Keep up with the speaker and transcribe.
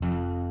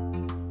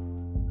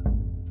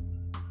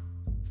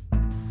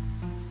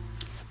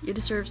You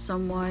deserve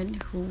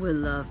someone who will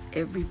love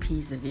every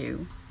piece of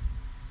you,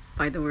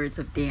 by the words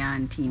of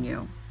Diane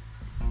Tino.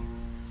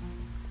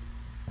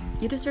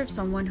 You deserve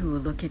someone who will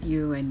look at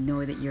you and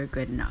know that you're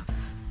good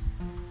enough.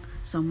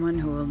 Someone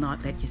who will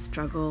not let you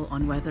struggle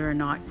on whether or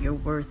not you're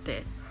worth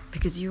it,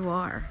 because you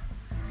are.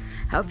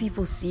 How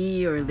people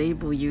see or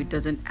label you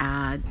doesn't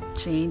add,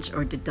 change,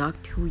 or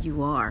deduct who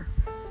you are.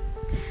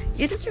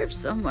 You deserve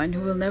someone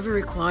who will never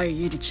require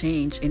you to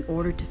change in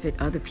order to fit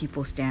other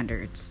people's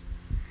standards.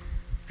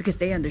 Because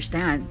they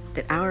understand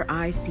that our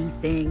eyes see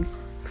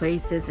things,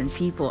 places, and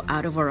people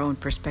out of our own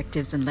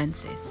perspectives and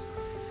lenses.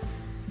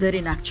 That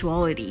in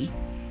actuality,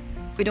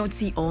 we don't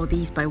see all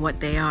these by what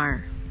they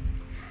are.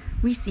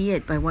 We see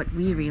it by what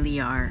we really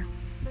are,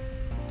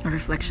 a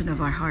reflection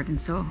of our heart and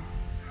soul.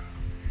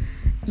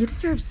 You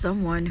deserve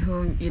someone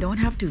whom you don't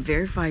have to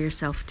verify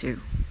yourself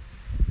to.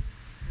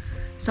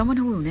 Someone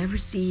who will never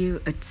see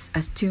you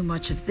as too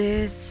much of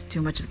this,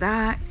 too much of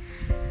that.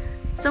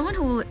 Someone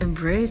who will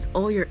embrace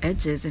all your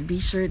edges and be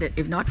sure that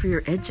if not for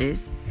your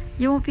edges,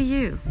 you won't be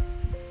you.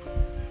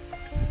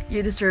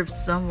 You deserve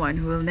someone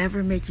who will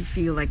never make you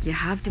feel like you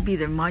have to be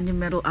their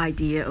monumental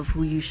idea of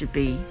who you should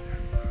be.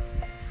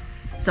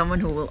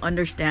 Someone who will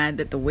understand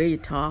that the way you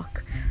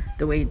talk,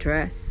 the way you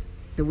dress,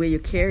 the way you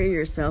carry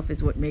yourself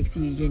is what makes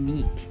you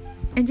unique.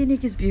 And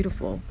unique is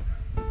beautiful.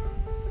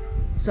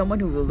 Someone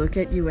who will look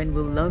at you and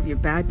will love your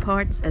bad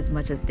parts as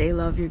much as they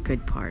love your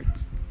good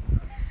parts.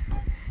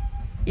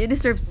 You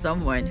deserve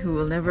someone who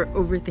will never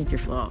overthink your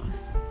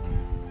flaws.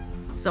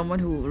 Someone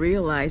who will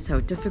realize how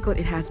difficult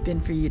it has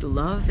been for you to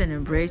love and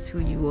embrace who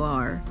you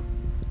are,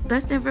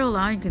 thus never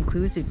allowing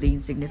conclusively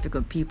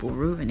insignificant people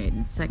ruin it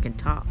in second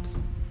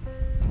tops.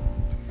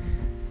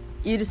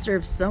 You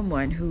deserve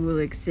someone who will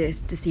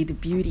exist to see the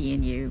beauty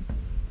in you.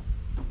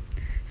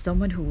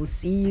 Someone who will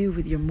see you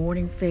with your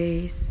morning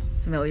face,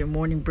 smell your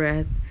morning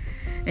breath,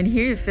 and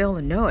hear you fill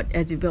a note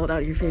as you build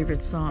out your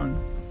favorite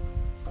song.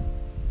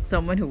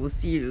 Someone who will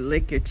see you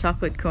lick your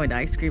chocolate cone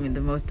ice cream in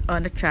the most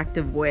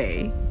unattractive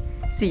way,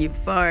 see you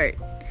fart,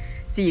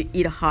 see you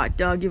eat a hot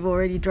dog you've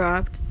already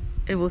dropped,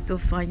 and will still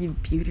find you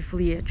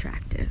beautifully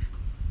attractive.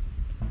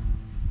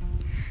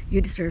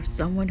 You deserve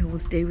someone who will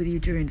stay with you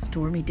during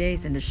stormy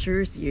days and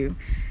assures you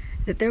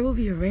that there will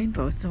be a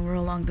rainbow somewhere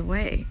along the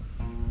way.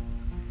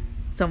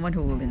 Someone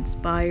who will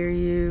inspire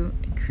you,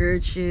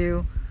 encourage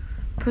you,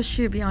 push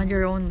you beyond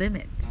your own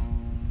limits.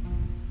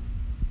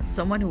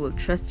 Someone who will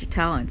trust your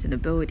talents and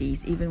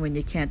abilities even when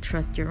you can't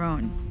trust your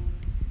own.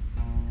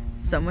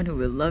 Someone who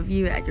will love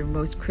you at your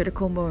most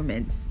critical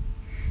moments,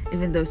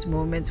 even those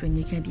moments when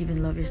you can't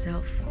even love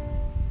yourself.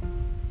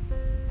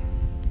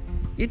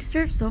 You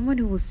deserve someone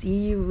who will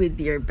see you with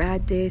your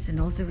bad days and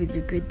also with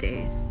your good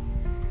days.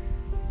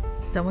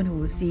 Someone who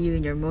will see you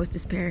in your most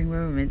despairing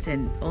moments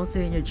and also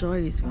in your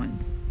joyous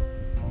ones.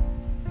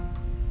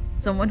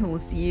 Someone who will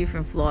see you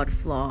from flaw to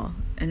flaw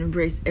and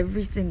embrace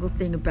every single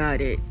thing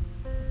about it.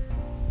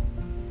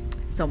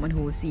 Someone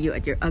who will see you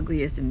at your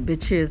ugliest and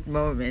bitchiest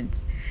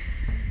moments.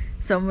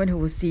 Someone who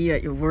will see you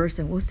at your worst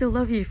and will still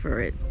love you for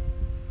it.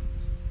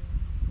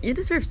 You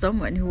deserve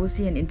someone who will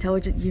see an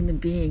intelligent human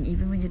being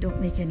even when you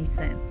don't make any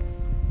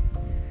sense.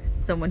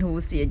 Someone who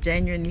will see a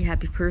genuinely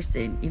happy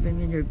person even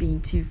when you're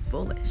being too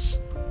foolish.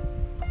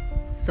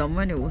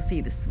 Someone who will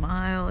see the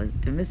smiles,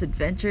 the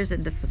misadventures,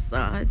 and the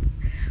facades.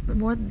 But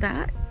more than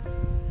that,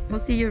 will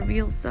see your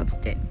real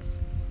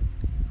substance.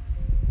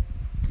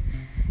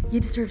 You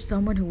deserve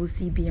someone who will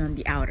see beyond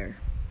the outer,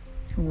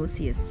 who will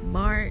see a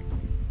smart,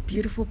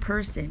 beautiful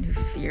person who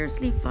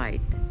fiercely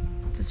fight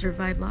to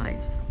survive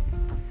life.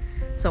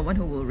 Someone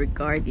who will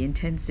regard the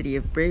intensity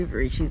of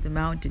bravery she's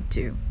amounted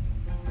to.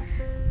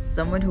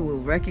 Someone who will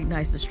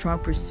recognize the strong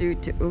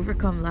pursuit to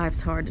overcome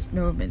life's hardest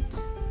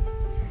moments.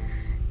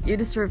 You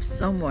deserve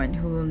someone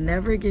who will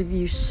never give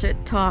you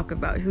shit talk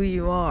about who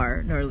you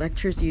are, nor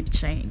lectures you to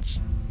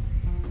change.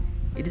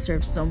 You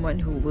deserve someone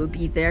who will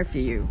be there for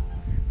you,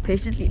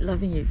 patiently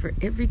loving you for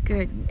every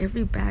good and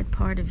every bad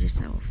part of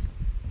yourself,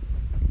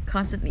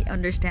 constantly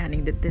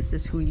understanding that this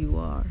is who you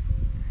are.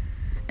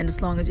 And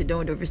as long as you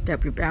don't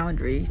overstep your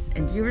boundaries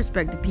and you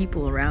respect the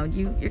people around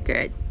you, you're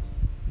good.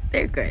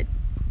 They're good.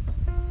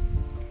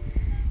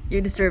 You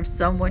deserve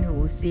someone who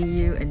will see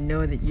you and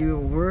know that you are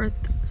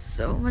worth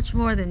so much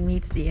more than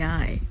meets the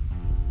eye.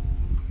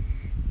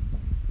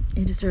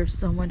 You deserve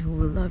someone who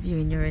will love you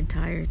in your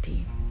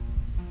entirety.